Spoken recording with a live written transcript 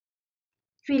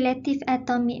Relative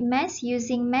atomic mass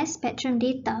using mass spectrum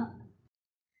data.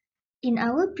 In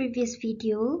our previous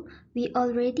video, we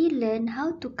already learned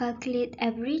how to calculate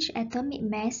average atomic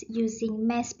mass using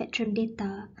mass spectrum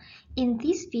data. In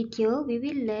this video, we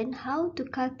will learn how to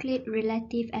calculate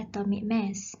relative atomic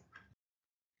mass.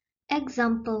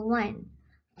 Example 1.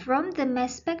 From the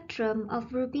mass spectrum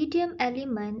of rubidium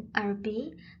element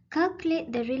Rb, calculate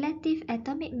the relative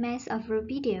atomic mass of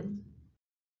rubidium.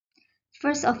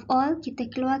 First of all,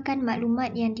 kita keluarkan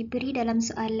maklumat yang diberi dalam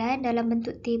soalan dalam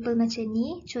bentuk table macam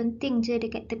ni. Conteng je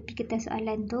dekat tepi kertas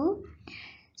soalan tu.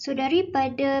 So,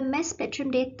 daripada mass spectrum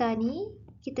data ni,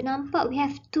 kita nampak we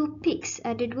have two peaks.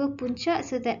 Ada dua puncak,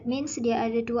 so that means dia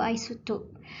ada dua isotop.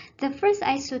 The first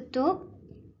isotope,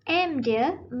 M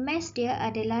dia, mass dia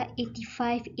adalah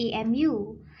 85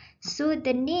 AMU. So,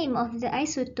 the name of the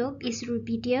isotope is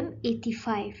rubidium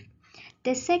 85.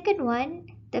 The second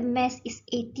one, the mass is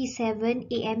 87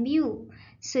 AMU.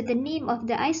 So, the name of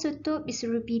the isotope is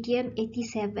rubidium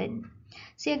 87.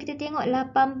 So, yang kita tengok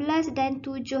 18 dan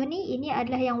 7 ni, ini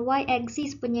adalah yang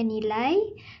y-axis punya nilai.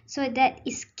 So, that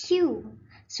is Q.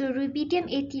 So, rubidium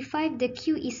 85, the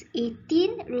Q is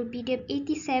 18. Rubidium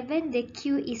 87, the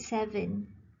Q is 7.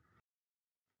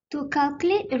 To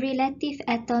calculate relative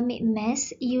atomic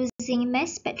mass using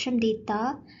mass spectrum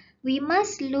data, we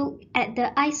must look at the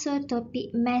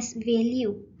isotopic mass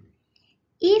value.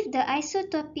 If the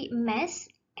isotopic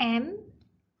mass M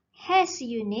has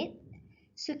unit,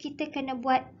 so kita kena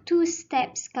buat two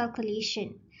steps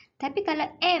calculation. Tapi kalau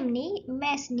M ni,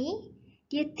 mass ni,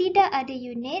 dia tidak ada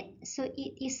unit, so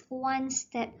it is one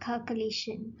step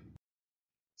calculation.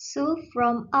 So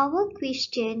from our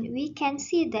question, we can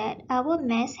see that our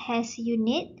mass has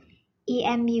unit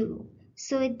AMU.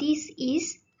 So this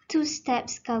is two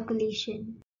steps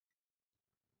calculation.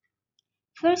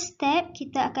 First step,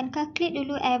 kita akan calculate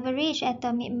dulu average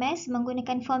atomic mass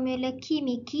menggunakan formula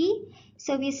Ki-Miki.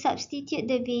 So we substitute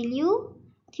the value.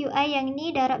 QI yang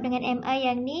ni darab dengan MI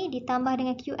yang ni ditambah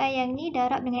dengan QI yang ni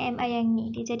darab dengan MI yang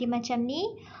ni. Dia jadi macam ni.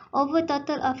 Over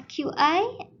total of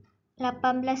QI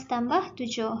 18 tambah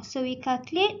 7. So we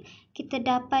calculate, kita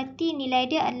dapati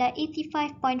nilai dia adalah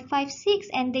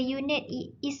 85.56 and the unit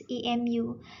is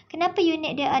AMU. Kenapa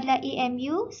unit dia adalah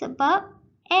AMU? Sebab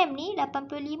M ni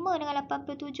 85 dengan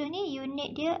 87 ni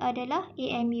unit dia adalah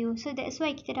AMU. So that's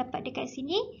why kita dapat dekat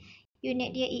sini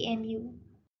unit dia AMU.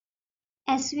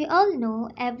 As we all know,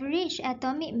 average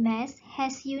atomic mass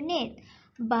has unit,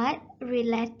 but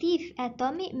relative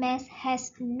atomic mass has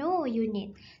no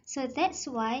unit. So that's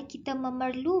why kita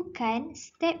memerlukan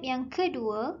step yang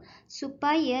kedua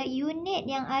supaya unit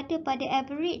yang ada pada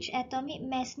average atomic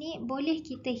mass ni boleh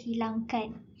kita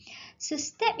hilangkan. So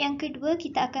step yang kedua,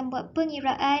 kita akan buat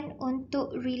pengiraan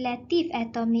untuk relative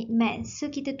atomic mass.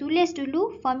 So kita tulis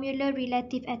dulu formula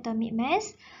relative atomic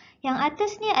mass. Yang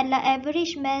atas ni adalah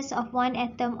average mass of one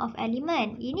atom of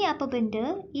element. Ini apa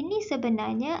benda? Ini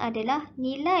sebenarnya adalah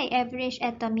nilai average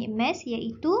atomic mass,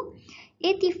 iaitu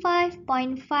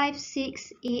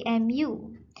 85.56 AMU.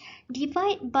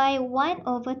 Divide by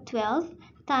 1/12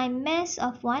 times mass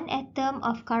of one atom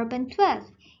of carbon 12.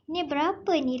 Ini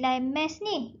berapa nilai mass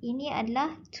ni? Ini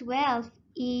adalah 12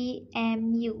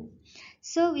 AMU.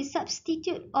 So we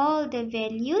substitute all the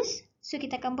values. So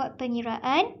kita akan buat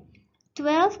pengiraan.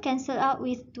 12 cancel out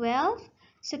with 12.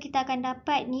 So kita akan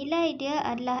dapat nilai dia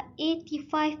adalah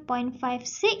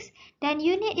 85.56 dan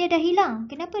unit dia dah hilang.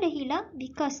 Kenapa dah hilang?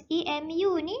 Because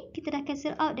AMU ni kita dah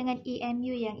cancel out dengan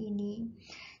AMU yang ini.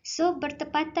 So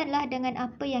bertepatanlah dengan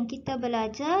apa yang kita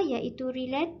belajar, iaitu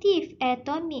relative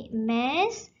atomic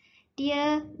mass,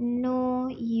 dia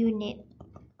no unit.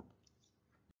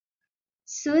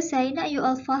 So saya nak you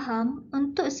all faham,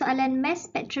 untuk soalan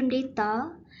mass spectrum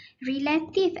data,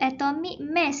 relative atomic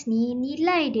mass ni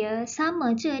nilai dia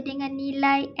sama je dengan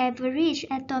nilai average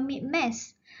atomic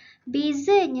mass.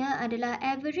 Bezanya adalah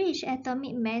average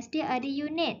atomic mass dia ada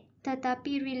unit,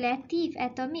 tetapi relative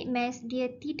atomic mass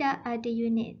dia tidak ada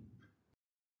unit.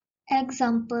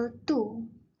 Example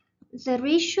 2. The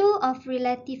ratio of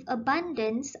relative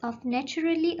abundance of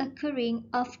naturally occurring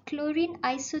of chlorine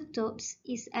isotopes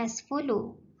is as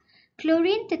follows.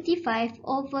 Chlorine 35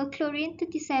 over chlorine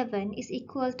 37 is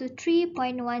equal to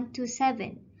 3.127.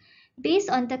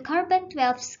 Based on the carbon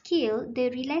 12 scale,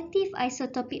 the relative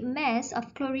isotopic mass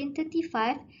of chlorine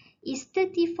 35 is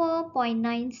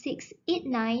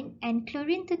 34.9689 and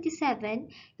chlorine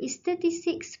 37 is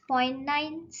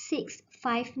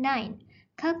 36.9659.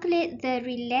 Calculate the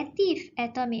relative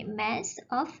atomic mass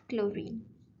of chlorine.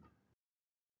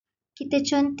 Kita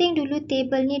conteng dulu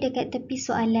table ni dekat tepi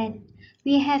soalan.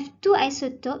 We have two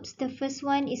isotopes. The first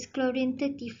one is chlorine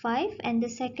 35 and the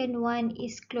second one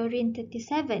is chlorine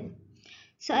 37.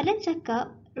 Soalan cakap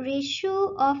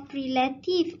ratio of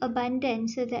relative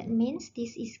abundance. So that means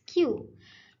this is Q.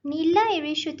 Nilai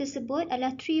ratio tersebut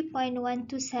adalah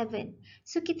 3.127.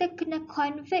 So kita kena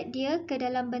convert dia ke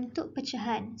dalam bentuk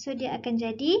pecahan. So dia akan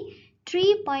jadi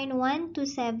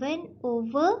 3.127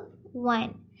 over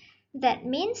 1. That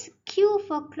means Q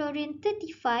for chlorine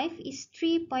 35 is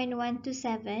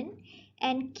 3.127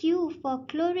 and Q for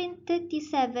chlorine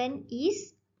 37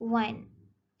 is 1.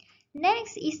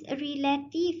 Next is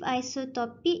relative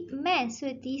isotopic mass.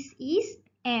 So this is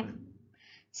M.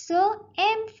 So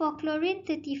M for chlorine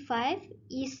 35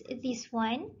 is this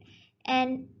one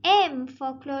and M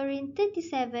for chlorine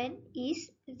 37 is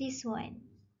this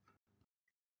one.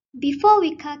 Before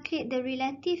we calculate the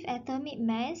relative atomic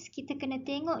mass, kita kena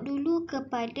tengok dulu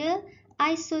kepada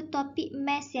isotopic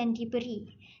mass yang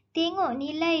diberi. Tengok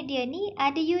nilai dia ni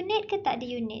ada unit ke tak ada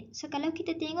unit. So kalau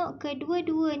kita tengok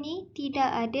kedua-dua ni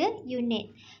tidak ada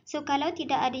unit. So kalau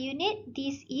tidak ada unit,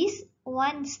 this is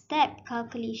one step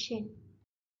calculation.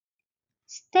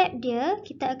 Step dia,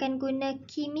 kita akan guna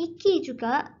kimiki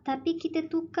juga, tapi kita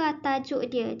tukar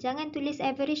tajuk dia. Jangan tulis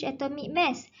average atomic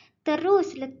mass.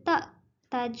 Terus letak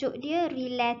tajuk dia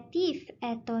relative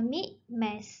atomic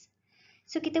mass.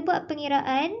 So kita buat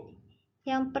pengiraan.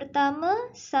 Yang pertama,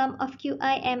 sum of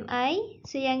QI MI.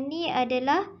 So yang ni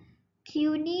adalah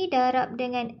Q ni darab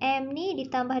dengan M ni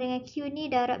ditambah dengan Q ni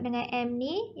darab dengan M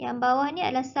ni. Yang bawah ni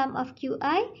adalah sum of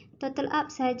QI. Total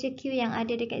up sahaja Q yang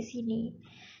ada dekat sini.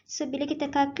 So bila kita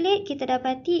calculate, kita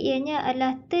dapati ianya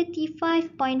adalah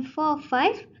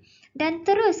 35.45. Dan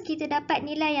terus kita dapat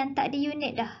nilai yang tak ada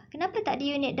unit dah. Kenapa tak ada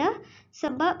unit dah?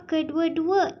 Sebab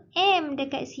kedua-dua M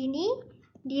dekat sini,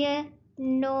 dia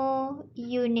no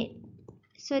unit.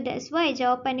 So that's why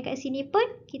jawapan dekat sini pun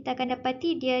kita akan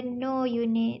dapati dia no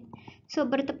unit. So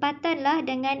bertepatanlah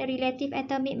dengan relative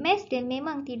atomic mass, dia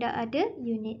memang tidak ada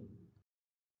unit.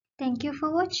 Thank you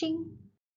for watching.